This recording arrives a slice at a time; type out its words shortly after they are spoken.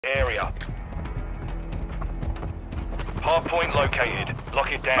area. Hard point located.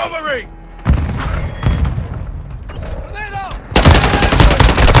 Lock it down. Covering!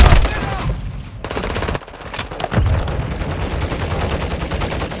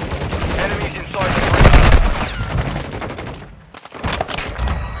 Enemies inside the perimeter.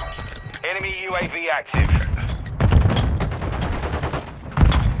 Enemy UAV active.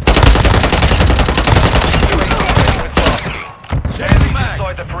 Changing mag!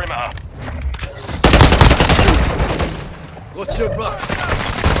 Inside the perimeter. What's your back?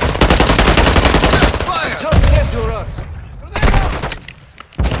 Fire! Just get to us.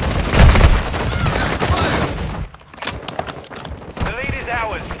 Fire! The lead is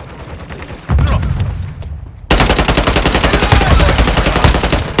ours.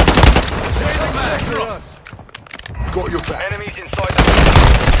 Changing mag! Got your back. Enemies inside the perimeter.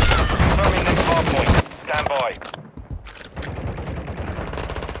 Confirming next hard point. Stand by.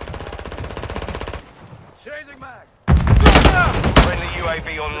 Changing mag! Friendly UAV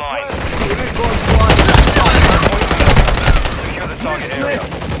online. Secure the target area.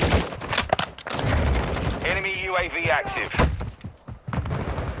 Enemy UAV active.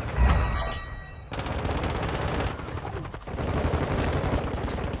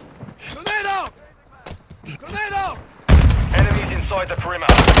 Grenade out! Grenade out! Enemies inside the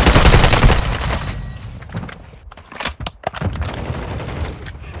perimeter.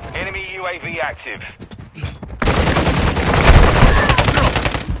 Enemy UAV active.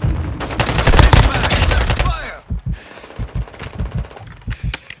 Fire!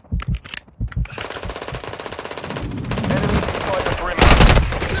 Enemies inside the perimeter.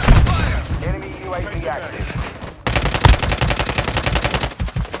 Fire! Enemy UAV active.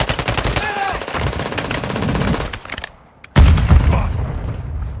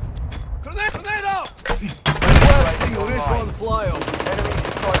 Grenade out! Online. Flyover. Enemies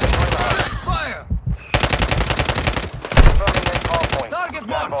inside the perimeter. Fire! Confirming next hard point. Target Stand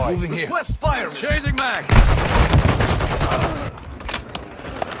marked. by. Moving here. Request fire. Changing mag!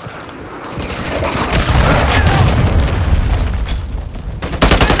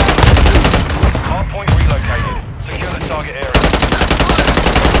 Hard point relocated. Secure the target area.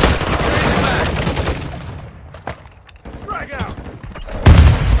 Changing mag! Frag out!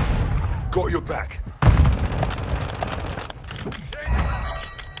 Got your back.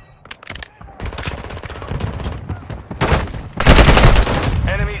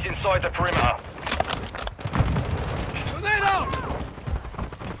 Enemies inside the perimeter. Grenade out!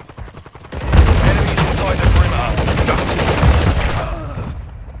 Enemies inside the perimeter.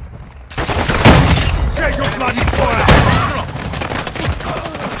 Take your bloody fire.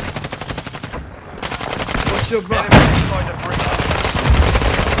 What's your back? Enemies inside the perimeter.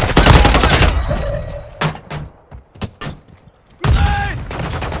 Grenade!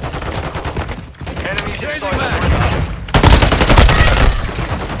 Enemies Changing inside the back. perimeter.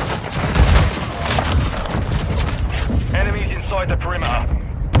 Enemies inside the perimeter.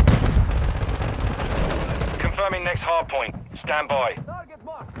 Confirming next hard point. Stand by. Target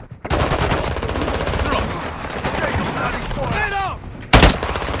marked. Grenade out!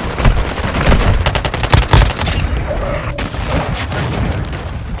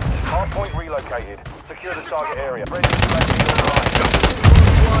 Hard point relocated. Secure the target area. Ready to place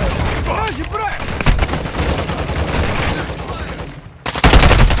Where's your breath?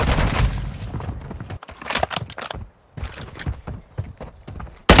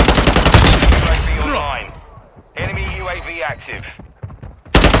 UAV online. Enemy UAV active.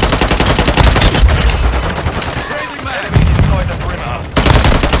 Changing mag! Enemies inside the perimeter.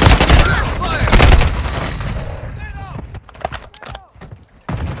 Fire!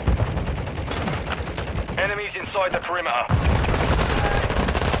 Enemies inside the perimeter.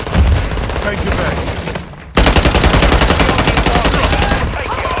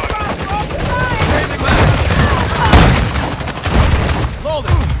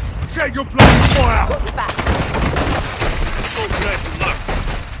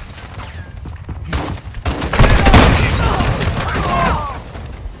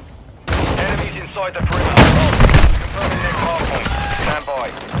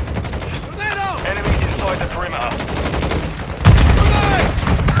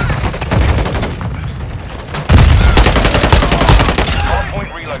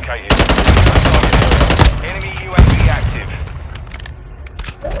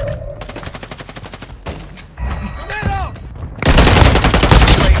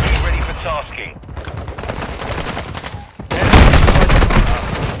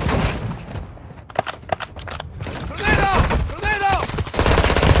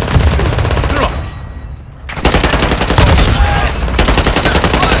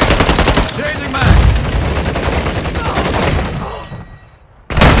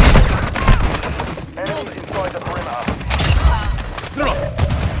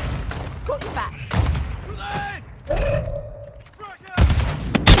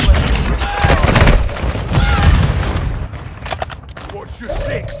 you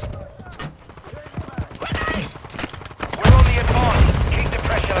six. We're on the advance. Keep the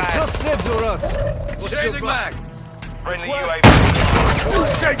pressure, lads. Just saved your ass. What's your Changing plan? mag. Friendly UAV.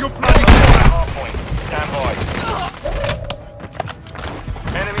 Take your bloody Hardpoint. Stand by.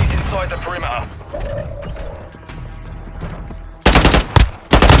 Enemies inside the perimeter.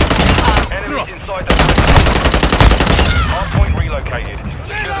 Enemies inside the perimeter. Hardpoint relocated.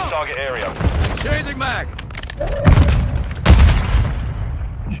 Secure the target area. Changing mag.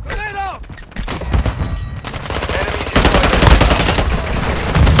 Grenade out! Enemies inside the perimeter.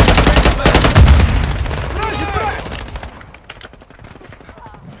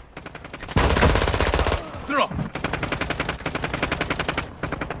 Drop!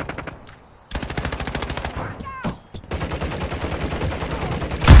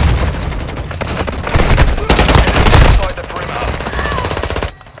 Inside the perimeter.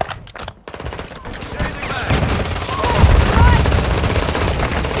 Changing mag.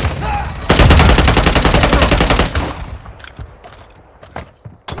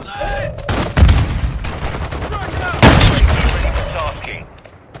 Ready for tasking.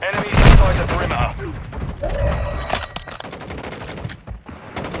 Enemies inside the perimeter.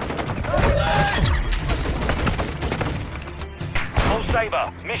 Full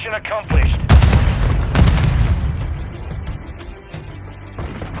Sabre, mission accomplished.